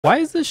Why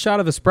is this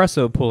shot of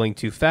espresso pulling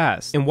too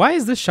fast? And why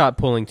is this shot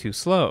pulling too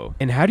slow?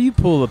 And how do you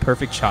pull a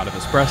perfect shot of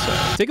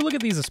espresso? Take a look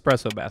at these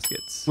espresso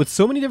baskets. With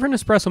so many different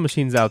espresso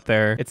machines out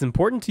there, it's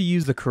important to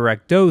use the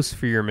correct dose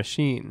for your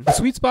machine. The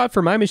sweet spot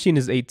for my machine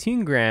is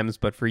 18 grams,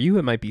 but for you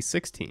it might be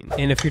 16.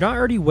 And if you're not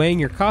already weighing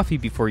your coffee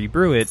before you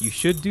brew it, you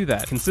should do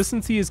that.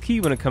 Consistency is key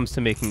when it comes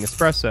to making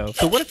espresso.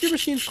 So what if your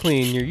machine's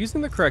clean, you're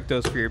using the correct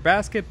dose for your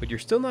basket, but you're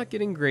still not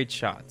getting great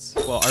shots?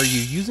 Well, are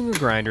you using a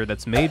grinder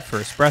that's made for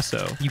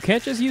espresso? You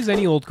can't just use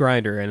any old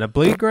grinder, and a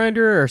blade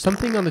grinder or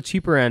something on the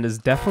cheaper end is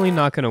definitely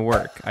not going to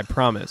work, I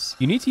promise.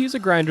 You need to use a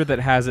grinder that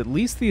has at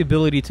least the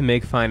ability to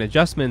make fine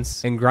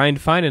adjustments and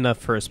grind fine enough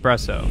for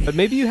espresso. But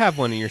maybe you have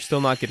one and you're still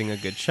not getting a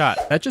good shot.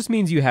 That just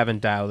means you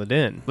haven't dialed it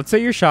in. Let's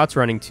say your shot's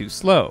running too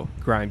slow.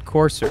 Grind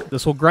coarser.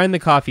 This will grind the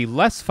coffee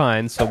less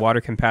fine so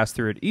water can pass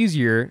through it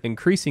easier,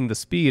 increasing the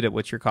speed at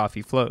which your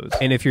coffee flows.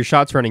 And if your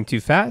shot's running too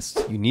fast,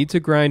 you need to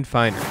grind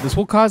finer. This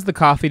will cause the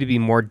coffee to be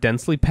more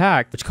densely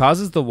packed, which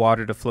causes the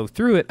water to flow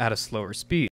through it at a slower speed.